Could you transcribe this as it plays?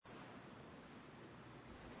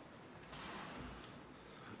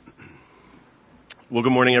Well,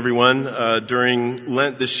 good morning, everyone. During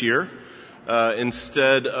Lent this year,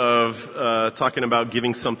 instead of talking about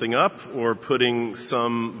giving something up or putting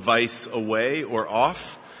some vice away or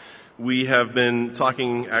off, we have been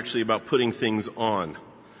talking actually about putting things on.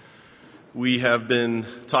 We have been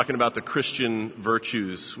talking about the Christian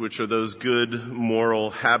virtues, which are those good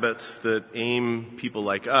moral habits that aim people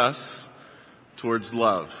like us towards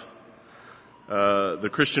love. The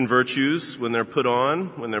Christian virtues, when they're put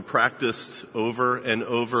on, when they're practiced over and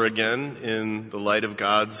over again in the light of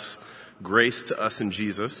God's grace to us in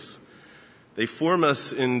Jesus, they form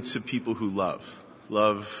us into people who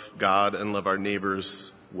love God and love our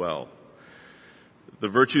neighbors well. The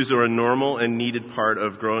virtues are a normal and needed part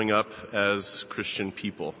of growing up as Christian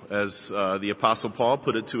people. As the Apostle Paul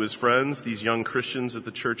put it to his friends, these young Christians at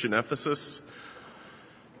the church in Ephesus,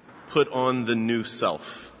 put on the new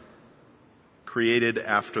self, created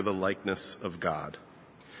after the likeness of God.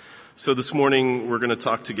 So this morning we're going to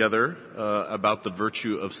talk together about the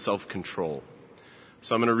virtue of self-control.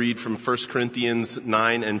 So I'm going to read from 1 Corinthians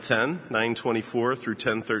 9 and 10, 9:24 through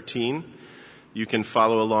 10:13. You can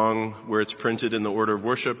follow along where it's printed in the order of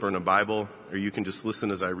worship or in a Bible, or you can just listen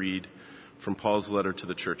as I read from Paul's letter to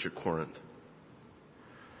the church at Corinth.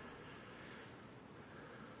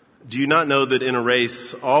 Do you not know that in a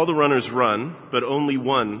race all the runners run, but only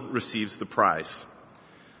one receives the prize?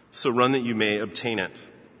 So run that you may obtain it.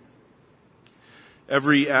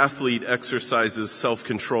 Every athlete exercises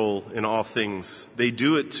self-control in all things. They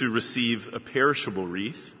do it to receive a perishable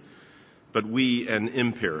wreath, but we an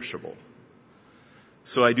imperishable.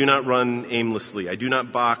 So I do not run aimlessly. I do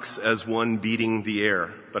not box as one beating the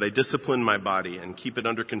air, but I discipline my body and keep it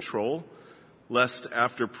under control, lest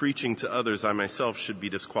after preaching to others I myself should be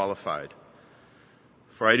disqualified.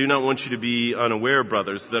 For I do not want you to be unaware,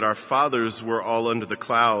 brothers, that our fathers were all under the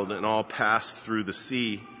cloud and all passed through the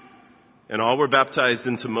sea, and all were baptized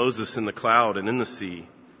into Moses in the cloud and in the sea,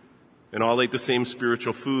 and all ate the same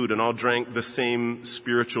spiritual food, and all drank the same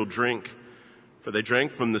spiritual drink, for they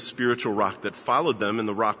drank from the spiritual rock that followed them, and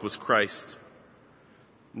the rock was Christ.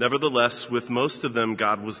 Nevertheless, with most of them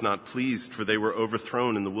God was not pleased, for they were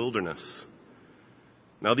overthrown in the wilderness.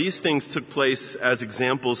 Now these things took place as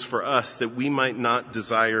examples for us, that we might not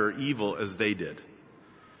desire evil as they did.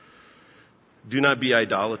 Do not be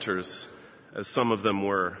idolaters, as some of them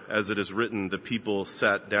were. As it is written, the people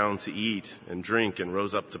sat down to eat and drink and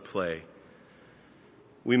rose up to play.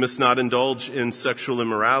 We must not indulge in sexual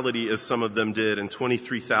immorality as some of them did, and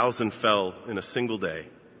 23,000 fell in a single day.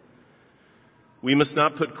 We must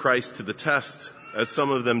not put Christ to the test, as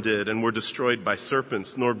some of them did, and were destroyed by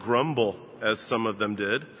serpents, nor grumble, as some of them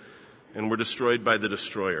did, and were destroyed by the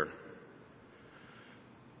destroyer.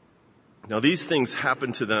 Now these things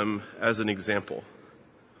happened to them as an example,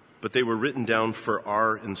 but they were written down for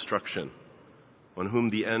our instruction, on whom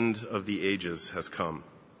the end of the ages has come.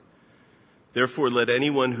 Therefore let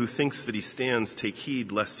anyone who thinks that he stands take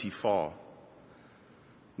heed lest he fall.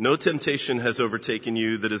 No temptation has overtaken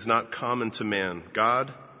you that is not common to man.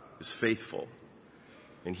 God is faithful,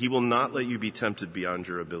 and he will not let you be tempted beyond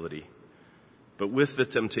your ability. But with the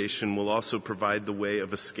temptation will also provide the way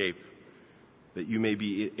of escape, that you may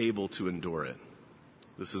be able to endure it.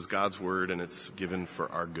 This is God's word, and it's given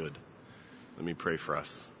for our good. Let me pray for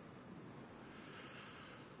us.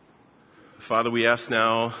 Father, we ask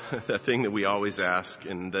now that thing that we always ask,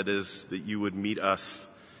 and that is that you would meet us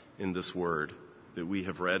in this word that we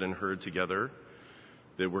have read and heard together,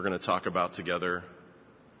 that we're going to talk about together,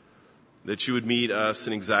 that you would meet us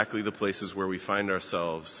in exactly the places where we find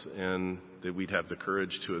ourselves, and that we'd have the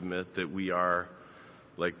courage to admit that we are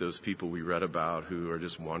like those people we read about who are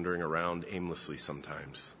just wandering around aimlessly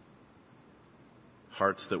sometimes.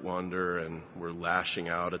 Hearts that wander, and we're lashing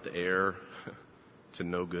out at the air to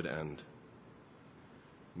no good end.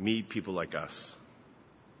 Meet people like us.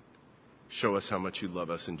 Show us how much you love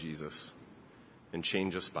us in Jesus, and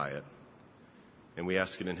change us by it. And we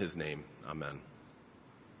ask it in his name. Amen.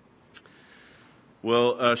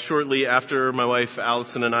 Well, shortly after my wife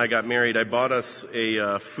Allison and I got married, I bought us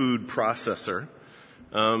a food processor.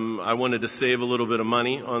 I wanted to save a little bit of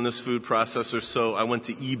money on this food processor, so I went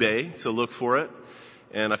to eBay to look for it.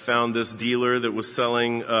 And I found this dealer that was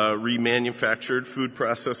selling a remanufactured food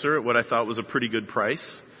processor at what I thought was a pretty good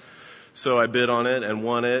price. So I bid on it and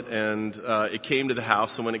won it, and it came to the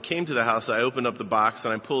house. And when it came to the house, I opened up the box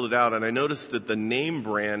and I pulled it out, and I noticed that the name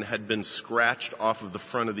brand had been scratched off of the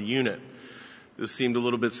front of the unit. This seemed a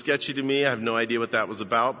little bit sketchy to me. I have no idea what that was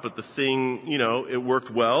about, but the thing, it worked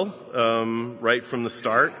well right from the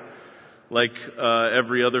start. Like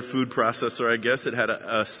every other food processor, I guess, it had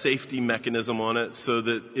a safety mechanism on it so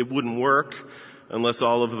that it wouldn't work unless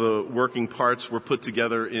all of the working parts were put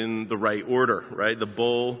together in the right order, right? The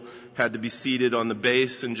bowl had to be seated on the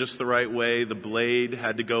base in just the right way. The blade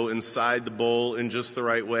had to go inside the bowl in just the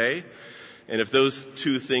right way. And if those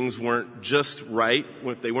two things weren't just right,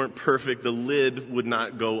 if they weren't perfect, the lid would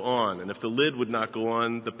not go on. And if the lid would not go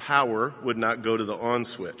on, the power would not go to the on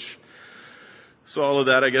switch. So all of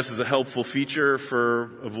that, I guess, is a helpful feature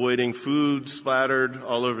for avoiding food splattered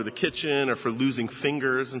all over the kitchen or for losing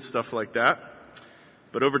fingers and stuff like that.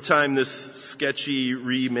 But over time, this sketchy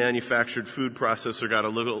remanufactured food processor got a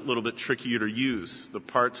little bit trickier to use. The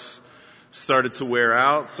parts started to wear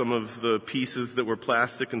out. Some of the pieces that were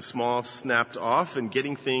plastic and small snapped off, and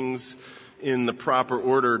getting things in the proper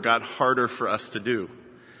order got harder for us to do.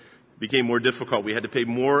 It became more difficult. We had to pay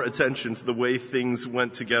more attention to the way things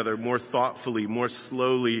went together, more thoughtfully, more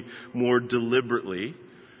slowly, more deliberately.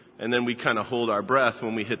 And then we kind of hold our breath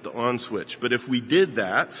when we hit the on switch. But if we did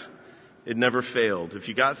that, it never failed. If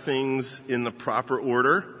you got things in the proper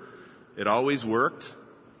order, it always worked,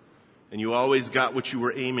 and you always got what you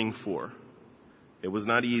were aiming for. It was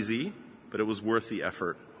not easy, but it was worth the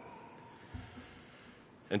effort.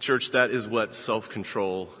 And church, that is what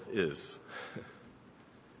self-control is.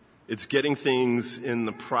 It's getting things in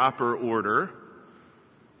the proper order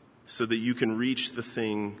so that you can reach the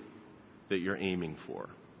thing that you're aiming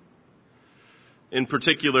for. In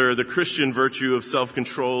particular, the Christian virtue of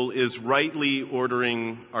self-control is rightly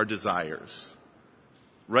ordering our desires,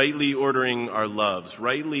 rightly ordering our loves,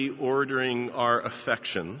 rightly ordering our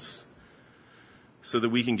affections so that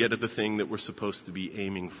we can get at the thing that we're supposed to be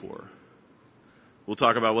aiming for. We'll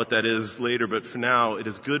talk about what that is later, but for now, it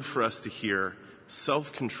is good for us to hear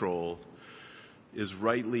self-control is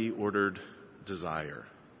rightly ordered desire.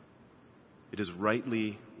 It is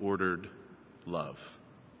rightly ordered love.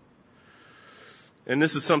 And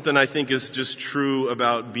this is something I think is just true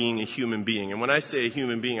about being a human being. And when I say a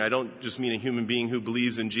human being, I don't just mean a human being who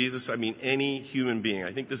believes in Jesus. I mean any human being.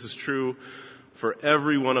 I think this is true for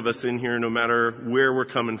every one of us in here, no matter where we're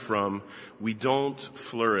coming from. We don't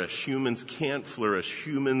flourish. Humans can't flourish.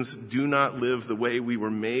 Humans do not live the way we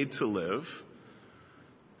were made to live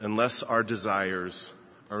unless our desires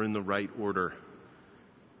are in the right order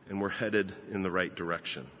and we're headed in the right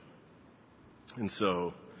direction. And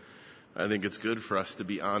so I think it's good for us to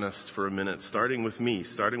be honest for a minute, starting with me,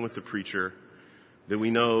 starting with the preacher, that we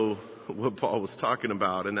know what Paul was talking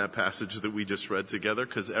about in that passage that we just read together,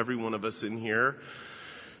 because every one of us in here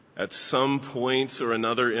at some point or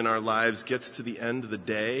another in our lives gets to the end of the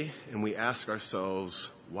day and we ask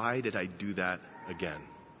ourselves, why did I do that again?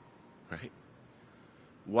 Right?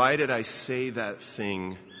 Why did I say that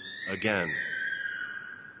thing again?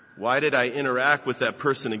 Why did I interact with that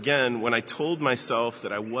person again when I told myself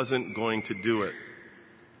that I wasn't going to do it?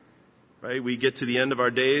 Right? We get to the end of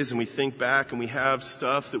our days and we think back and we have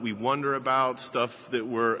stuff that we wonder about, stuff that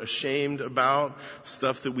we're ashamed about,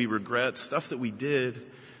 stuff that we regret, stuff that we did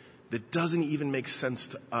that doesn't even make sense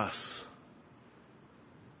to us.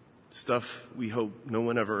 Stuff we hope no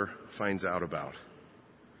one ever finds out about.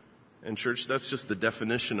 And church, that's just the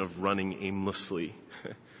definition of running aimlessly.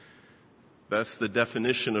 That's the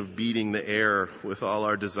definition of beating the air with all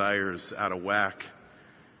our desires out of whack,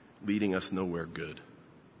 leading us nowhere good.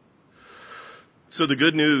 So the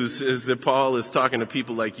good news is that Paul is talking to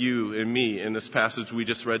people like you and me in this passage we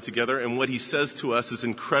just read together, and what he says to us is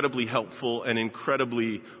incredibly helpful and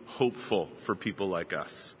incredibly hopeful for people like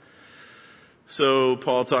us. So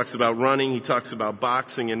Paul talks about running, he talks about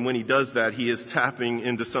boxing, and when he does that, he is tapping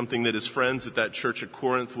into something that his friends at that church at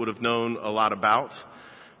Corinth would have known a lot about.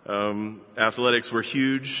 Athletics were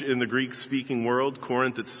huge in the Greek-speaking world.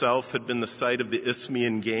 Corinth itself had been the site of the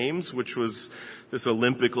Isthmian Games, which was this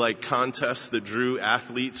Olympic-like contest that drew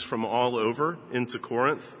athletes from all over into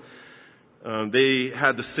Corinth. They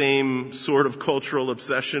had the same sort of cultural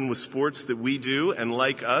obsession with sports that we do, and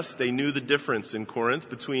like us, they knew the difference in Corinth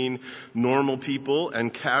between normal people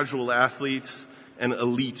and casual athletes and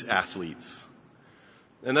elite athletes.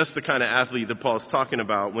 And that's the kind of athlete that Paul's talking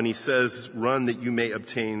about when he says, run that you may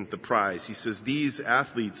obtain the prize. He says, these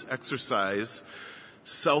athletes exercise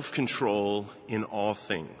self-control in all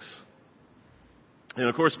things. And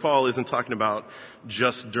of course, Paul isn't talking about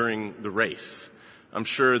just during the race. I'm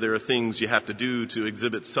sure there are things you have to do to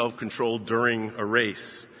exhibit self-control during a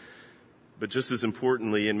race. But just as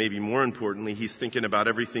importantly, and maybe more importantly, he's thinking about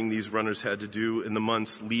everything these runners had to do in the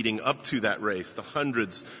months leading up to that race, the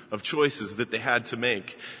hundreds of choices that they had to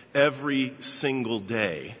make every single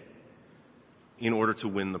day in order to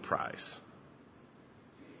win the prize.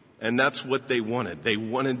 And that's what they wanted. They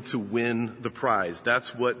wanted to win the prize.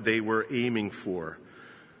 That's what they were aiming for.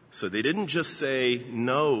 So they didn't just say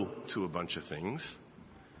no to a bunch of things.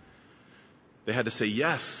 They had to say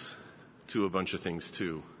yes to a bunch of things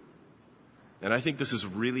too. And I think this is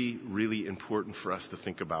really, really important for us to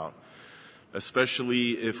think about,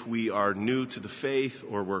 especially if we are new to the faith,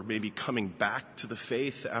 or we're maybe coming back to the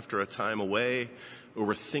faith after a time away, or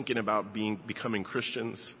we're thinking about becoming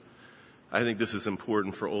Christians. I think this is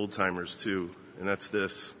important for old-timers too, and that's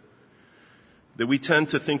this: that we tend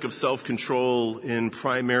to think of self-control in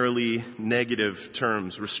primarily negative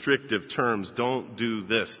terms, restrictive terms. Don't do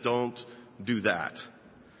this, don't do that.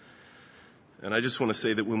 And I just want to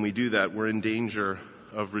say that when we do that, we're in danger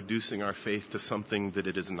of reducing our faith to something that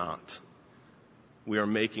it is not. We are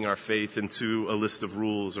making our faith into a list of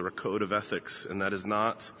rules or a code of ethics, and that is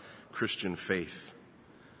not Christian faith.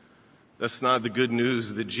 That's not the good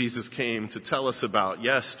news that Jesus came to tell us about.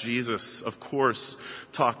 Yes, Jesus, of course,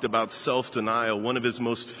 talked about self-denial. One of his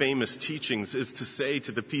most famous teachings is to say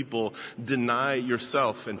to the people, deny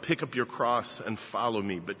yourself and pick up your cross and follow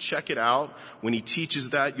me. But check it out. When he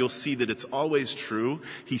teaches that, you'll see that it's always true.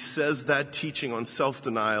 He says that teaching on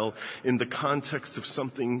self-denial in the context of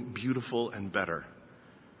something beautiful and better.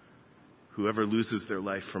 Whoever loses their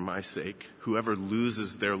life for my sake, whoever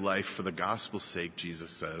loses their life for the gospel's sake,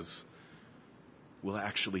 Jesus says, will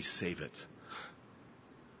actually save it.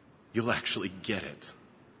 You'll actually get it.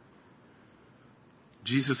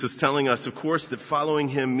 Jesus is telling us, of course, that following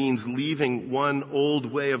him means leaving one old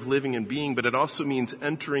way of living and being, but it also means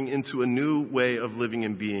entering into a new way of living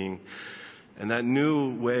and being. And that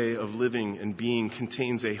new way of living and being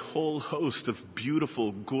contains a whole host of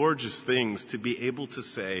beautiful, gorgeous things to be able to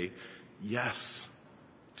say yes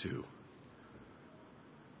to.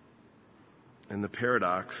 And the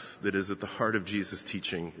paradox that is at the heart of Jesus'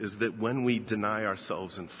 teaching is that when we deny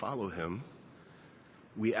ourselves and follow him,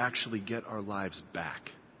 we actually get our lives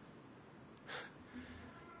back.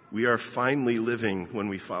 We are finally living, when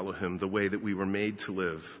we follow him, the way that we were made to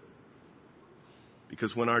live.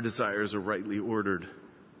 Because when our desires are rightly ordered,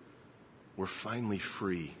 we're finally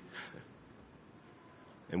free.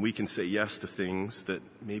 And we can say yes to things that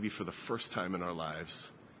maybe for the first time in our lives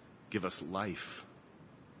give us life.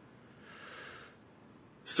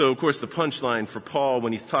 So, of course, the punchline for Paul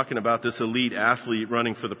when he's talking about this elite athlete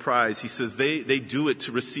running for the prize, he says they do it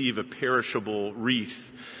to receive a perishable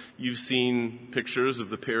wreath. You've seen pictures of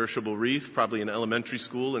the perishable wreath, probably in elementary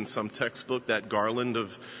school, in some textbook, that garland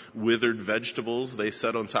of withered vegetables they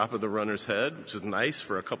set on top of the runner's head, which is nice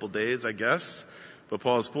for a couple days, I guess. But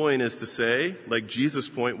Paul's point is to say, like Jesus'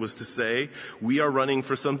 point was to say, we are running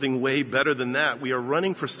for something way better than that. We are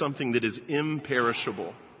running for something that is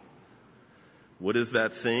imperishable. What is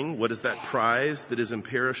that thing? What is that prize that is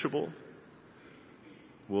imperishable?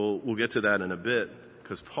 We'll get to that in a bit,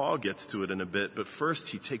 because Paul gets to it in a bit. But first,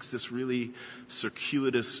 he takes this really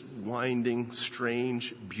circuitous, winding,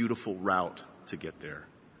 strange, beautiful route to get there.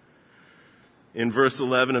 In verse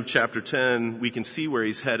 11 of chapter 10, we can see where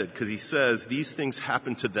he's headed, because he says, these things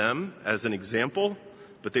happened to them as an example,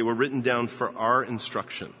 but they were written down for our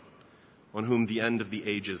instruction, on whom the end of the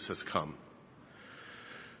ages has come.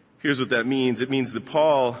 Here's what that means. It means that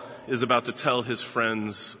Paul is about to tell his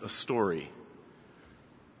friends a story.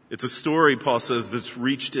 It's a story, Paul says, that's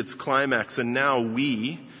reached its climax, and now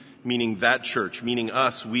we, meaning that church, meaning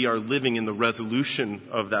us, we are living in the resolution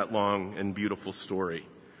of that long and beautiful story.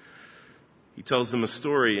 He tells them a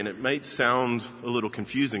story, and it might sound a little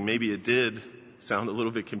confusing. Maybe it did sound a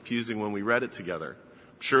little bit confusing when we read it together.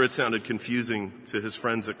 I'm sure it sounded confusing to his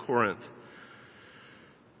friends at Corinth.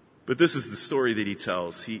 But this is the story that he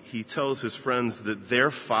tells. He tells his friends that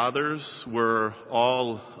their fathers were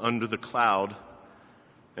all under the cloud,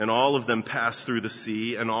 and all of them passed through the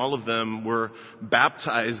sea, and all of them were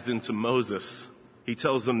baptized into Moses. He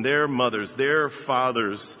tells them their mothers, their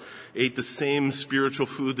fathers ate the same spiritual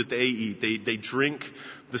food that they eat. They drink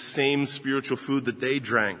the same spiritual food that they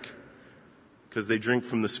drank, because they drink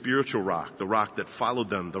from the spiritual rock, the rock that followed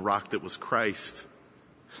them, the rock that was Christ.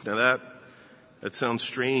 Now that sounds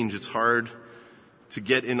strange. It's hard to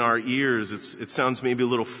get in our ears. It sounds maybe a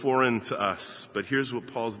little foreign to us. But here's what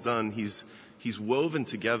Paul's done. He's woven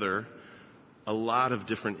together a lot of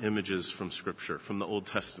different images from Scripture, from the Old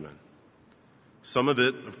Testament. Some of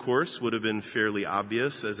it, of course, would have been fairly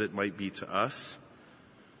obvious, as it might be to us.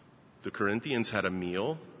 The Corinthians had a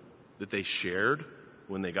meal that they shared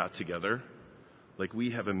when they got together, like we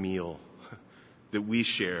have a meal that we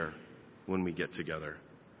share when we get together.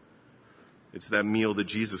 It's that meal that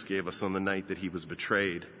Jesus gave us on the night that he was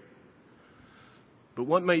betrayed. But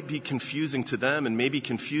what might be confusing to them and maybe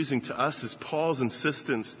confusing to us is Paul's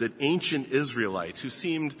insistence that ancient Israelites who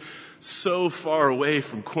seemed so far away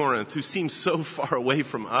from Corinth, who seemed so far away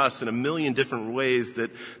from us in a million different ways, that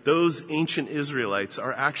those ancient Israelites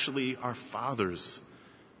are actually our fathers.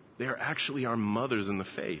 They are actually our mothers in the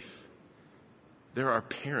faith. They're our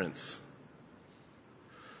parents.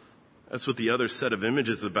 That's what the other set of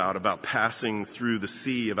images is about passing through the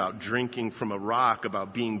sea, about drinking from a rock,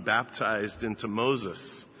 about being baptized into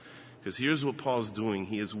Moses. Because here's what Paul's doing.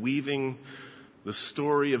 He is weaving the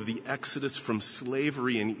story of the Exodus from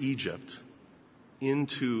slavery in Egypt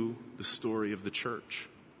into the story of the church.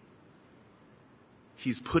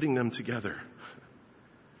 He's putting them together.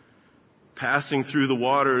 Passing through the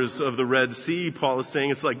waters of the Red Sea, Paul is saying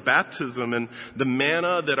it's like baptism, and the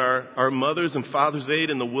manna that our mothers and fathers ate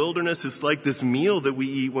in the wilderness is like this meal that we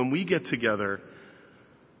eat when we get together.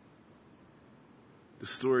 The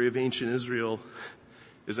story of ancient Israel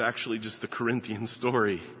is actually just the Corinthian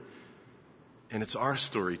story, and it's our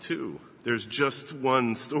story too. There's just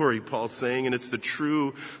one story, Paul's saying, and it's the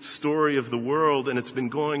true story of the world, and it's been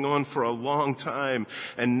going on for a long time,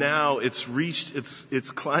 and now it's reached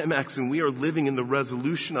its climax, and we are living in the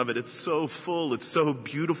resolution of it. It's so full, it's so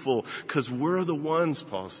beautiful, because we're the ones,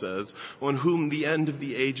 Paul says, on whom the end of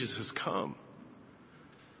the ages has come.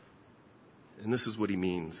 And this is what he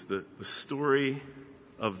means. The story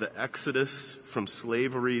of the Exodus from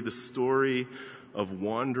slavery, the story of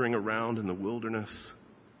wandering around in the wilderness,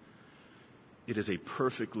 it is a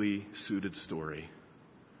perfectly suited story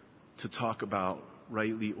to talk about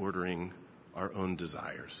rightly ordering our own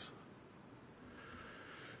desires.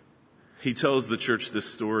 He tells the church this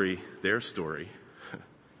story, their story,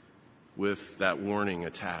 with that warning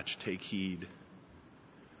attached, take heed.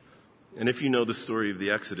 And if you know the story of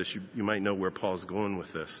the Exodus, you might know where Paul's going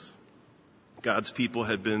with this. God's people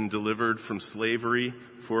had been delivered from slavery,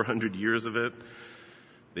 400 years of it.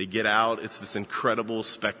 They get out. It's this incredible,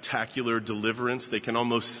 spectacular deliverance. They can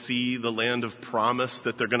almost see the land of promise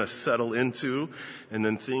that they're going to settle into. And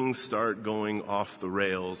then things start going off the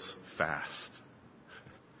rails fast.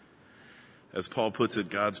 As Paul puts it,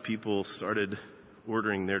 God's people started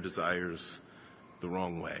ordering their desires the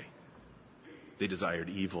wrong way. They desired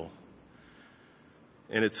evil.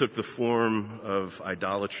 And it took the form of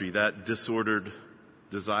idolatry. That disordered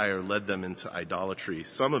desire led them into idolatry.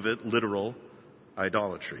 Some of it literal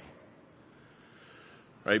idolatry.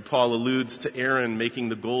 Right? Paul alludes to Aaron making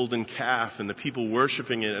the golden calf and the people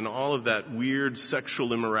worshiping it and all of that weird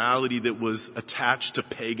sexual immorality that was attached to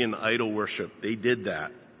pagan idol worship. They did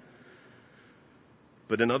that.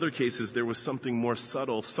 But in other cases, there was something more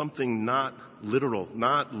subtle, something not literal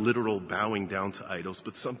bowing down to idols,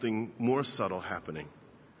 but something more subtle happening.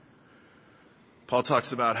 Paul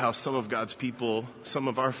talks about how some of God's people, some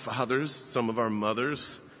of our fathers, some of our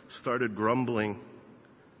mothers, started grumbling,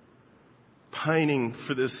 pining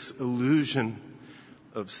for this illusion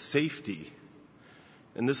of safety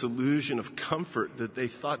and this illusion of comfort that they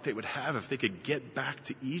thought they would have if they could get back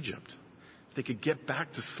to Egypt, if they could get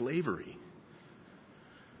back to slavery.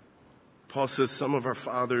 Paul says some of our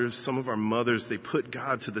fathers, some of our mothers, they put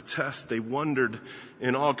God to the test. They wondered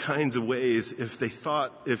in all kinds of ways if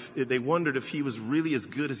they wondered if he was really as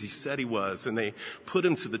good as he said he was. And they put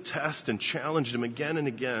him to the test and challenged him again and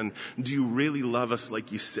again. Do you really love us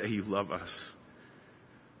like you say you love us?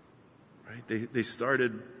 Right? They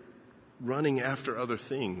started running after other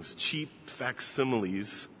things, cheap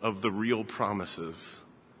facsimiles of the real promises.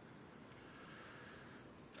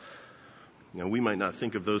 Now, we might not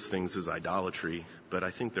think of those things as idolatry, but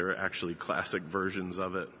I think they're actually classic versions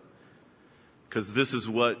of it. Because this is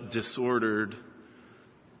what disordered,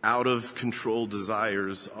 out-of-control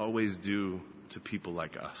desires always do to people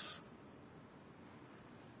like us.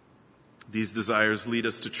 These desires lead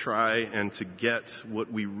us to try and to get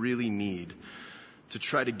what we really need, to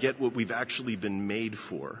try to get what we've actually been made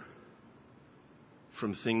for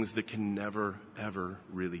from things that can never, ever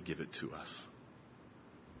really give it to us.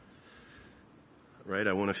 Right?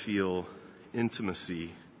 I want to feel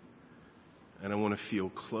intimacy and I want to feel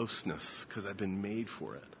closeness because I've been made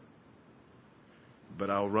for it.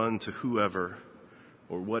 But I'll run to whoever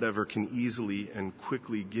or whatever can easily and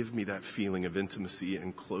quickly give me that feeling of intimacy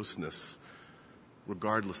and closeness,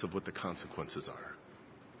 regardless of what the consequences are.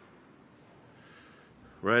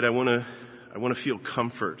 Right? I want to feel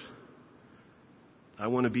comfort. I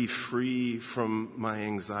want to be free from my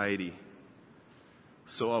anxiety.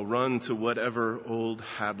 So I'll run to whatever old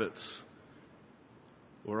habits,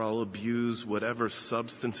 or I'll abuse whatever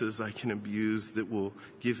substances I can abuse that will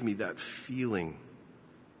give me that feeling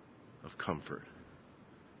of comfort,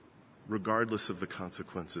 regardless of the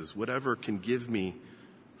consequences. Whatever can give me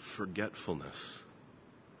forgetfulness.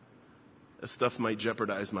 That stuff might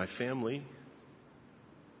jeopardize my family.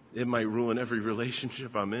 It might ruin every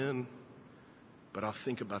relationship I'm in, but I'll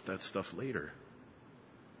think about that stuff later.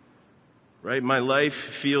 Right? My life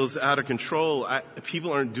feels out of control.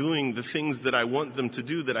 People aren't doing the things that I want them to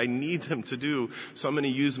do, that I need them to do. So I'm going to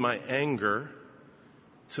use my anger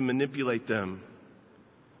to manipulate them.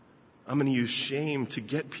 I'm going to use shame to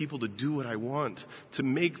get people to do what I want, to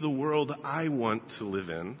make the world I want to live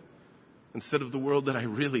in instead of the world that I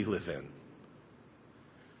really live in.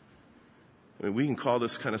 I mean, we can call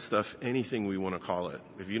this kind of stuff anything we want to call it.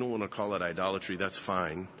 If you don't want to call it idolatry, that's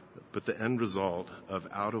fine. But the end result of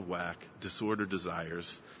out-of-whack, disordered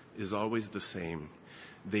desires is always the same.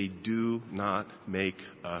 They do not make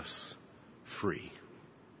us free.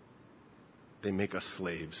 They make us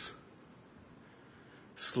slaves.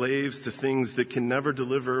 Slaves to things that can never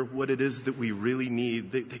deliver what it is that we really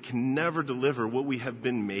need. They can never deliver what we have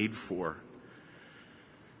been made for.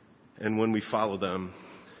 And when we follow them,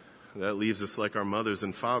 that leaves us like our mothers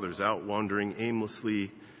and fathers out wandering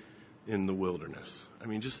aimlessly in the wilderness. I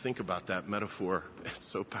mean, just think about that metaphor. It's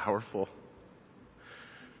so powerful.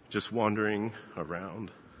 Just wandering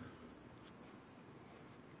around.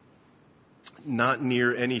 Not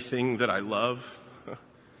near anything that I love.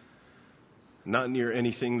 Not near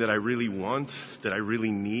anything that I really want, that I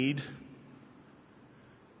really need.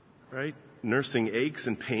 Right? Nursing aches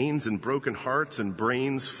and pains and broken hearts and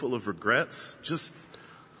brains full of regrets. Just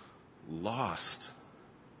lost.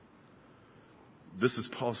 This is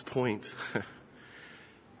Paul's point.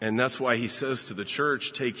 And that's why he says to the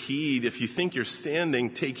church, take heed. If you think you're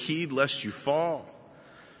standing, take heed lest you fall.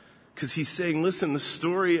 Because he's saying, listen, the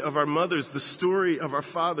story of our mothers, the story of our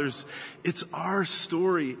fathers, it's our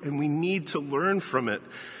story, and we need to learn from it.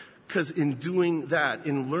 Because in doing that,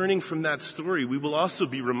 in learning from that story, we will also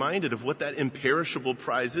be reminded of what that imperishable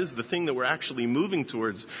prize is, the thing that we're actually moving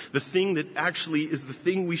towards, the thing that actually is the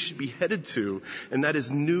thing we should be headed to, and that is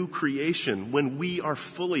new creation, when we are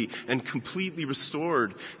fully and completely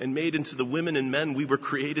restored and made into the women and men we were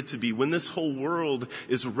created to be, when this whole world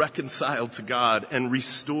is reconciled to God and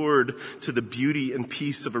restored to the beauty and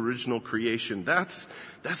peace of original creation. That's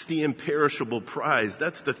the imperishable prize.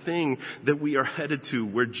 That's the thing that we are headed to,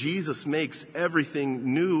 where Jesus makes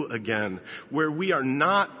everything new again, where we are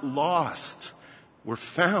not lost, we're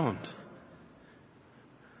found,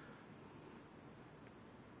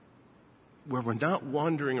 where we're not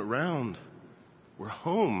wandering around, we're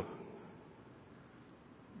home,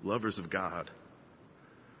 lovers of God,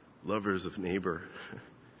 lovers of neighbor,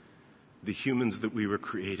 the humans that we were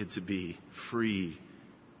created to be, free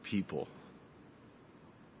people.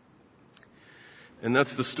 And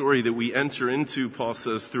that's the story that we enter into, Paul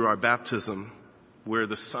says, through our baptism, where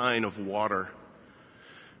the sign of water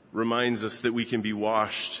reminds us that we can be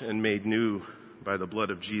washed and made new by the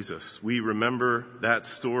blood of Jesus. We remember that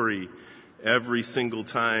story every single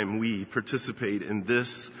time we participate in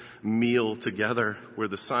this meal together, where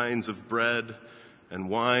the signs of bread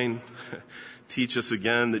and wine teach us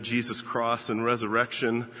again that Jesus' cross and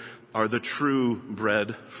resurrection are the true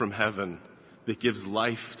bread from heaven that gives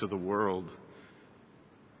life to the world.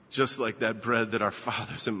 Just like that bread that our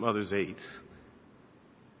fathers and mothers ate.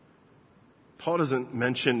 Paul doesn't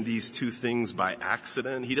mention these two things by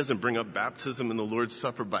accident. He doesn't bring up baptism and the Lord's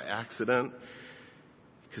Supper by accident,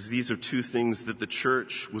 because these are two things that the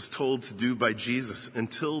church was told to do by Jesus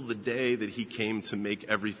until the day that he came to make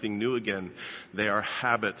everything new again. They are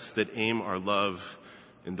habits that aim our love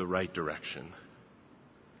in the right direction,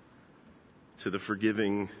 to the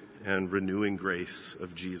forgiving and renewing grace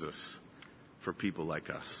of Jesus for people like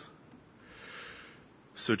us.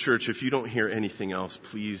 So church, if you don't hear anything else,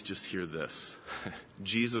 please just hear this.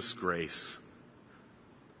 Jesus' grace.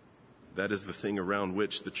 That is the thing around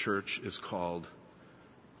which the church is called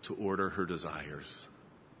to order her desires.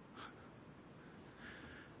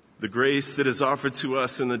 The grace that is offered to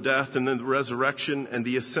us in the death and then the resurrection and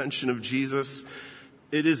the ascension of Jesus,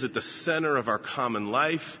 it is at the center of our common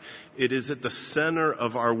life. It is at the center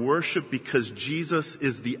of our worship, because Jesus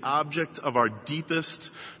is the object of our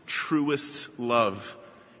deepest, truest love.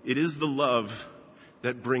 It is the love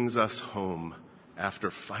that brings us home after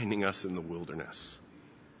finding us in the wilderness.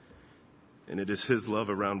 And it is his love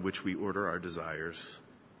around which we order our desires.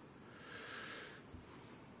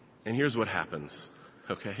 And here's what happens,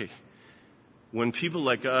 okay? When people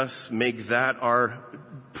like us make that our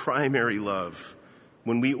primary love,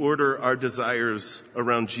 when we order our desires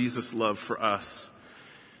around Jesus' love for us,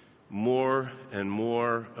 more and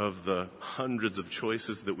more of the hundreds of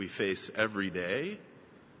choices that we face every day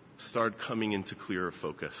start coming into clearer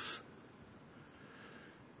focus.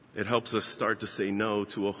 It helps us start to say no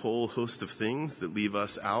to a whole host of things that leave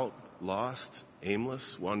us out, lost,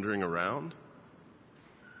 aimless, wandering around.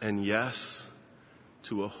 And yes,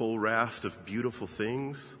 to a whole raft of beautiful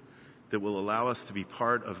things that will allow us to be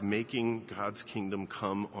part of making God's kingdom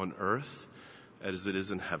come on earth as it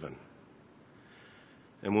is in heaven.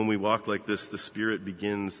 And when we walk like this, the Spirit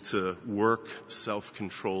begins to work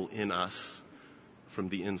self-control in us from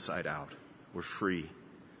the inside out. We're free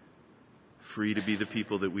to be the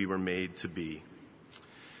people that we were made to be.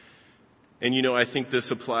 And I think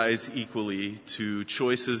this applies equally to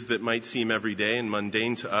choices that might seem everyday and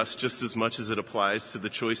mundane to us, just as much as it applies to the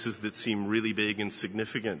choices that seem really big and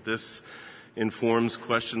significant. This informs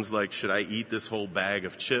questions like, should I eat this whole bag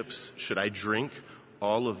of chips? Should I drink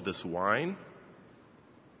all of this wine?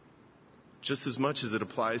 Just as much as it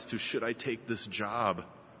applies to, should I take this job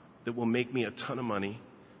that will make me a ton of money,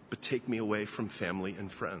 but take me away from family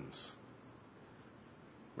and friends?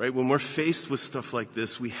 Right? When we're faced with stuff like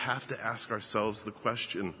this, we have to ask ourselves the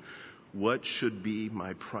question, what should be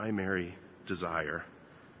my primary desire?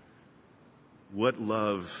 What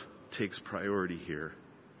love takes priority here?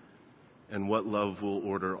 And what love will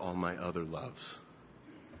order all my other loves?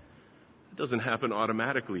 It doesn't happen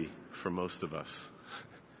automatically for most of us.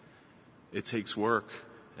 It takes work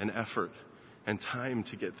and effort and time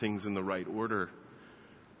to get things in the right order.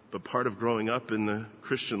 But part of growing up in the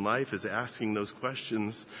Christian life is asking those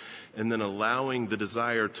questions and then allowing the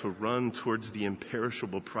desire to run towards the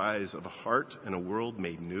imperishable prize of a heart and a world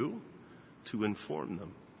made new to inform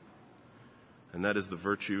them. And that is the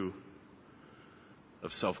virtue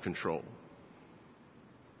of self-control.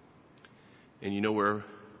 And you know where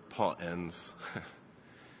Paul ends?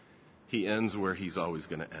 He ends where he's always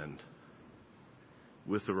going to end,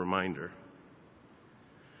 with a reminder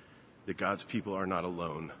that God's people are not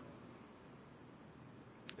alone.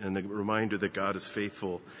 And the reminder that God is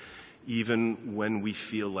faithful even when we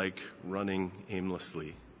feel like running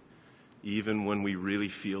aimlessly, even when we really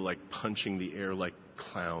feel like punching the air like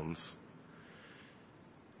clowns.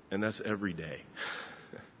 And that's every day.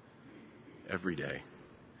 Every day.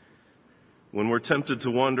 When we're tempted to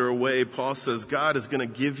wander away, Paul says God is going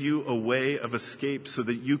to give you a way of escape so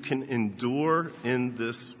that you can endure in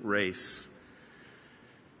this race.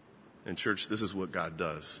 And church, this is what God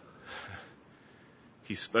does.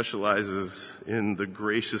 He specializes in the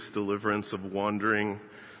gracious deliverance of wandering,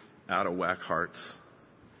 out of whack hearts.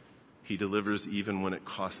 He delivers even when it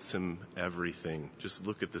costs him everything. Just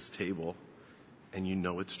look at this table and you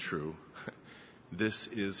know it's true. This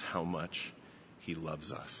is how much he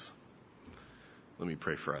loves us. Let me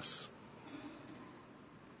pray for us.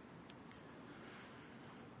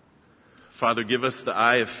 Father, give us the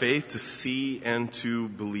eye of faith to see and to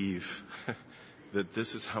believe that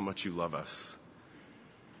this is how much you love us.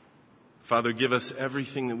 Father, give us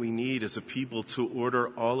everything that we need as a people to order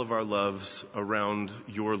all of our loves around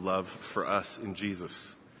your love for us in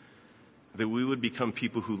Jesus. That we would become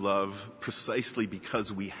people who love precisely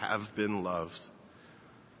because we have been loved.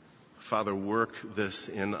 Father, work this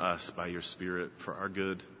in us by your Spirit for our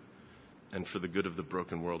good and for the good of the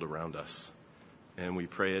broken world around us. And we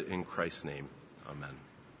pray it in Christ's name. Amen.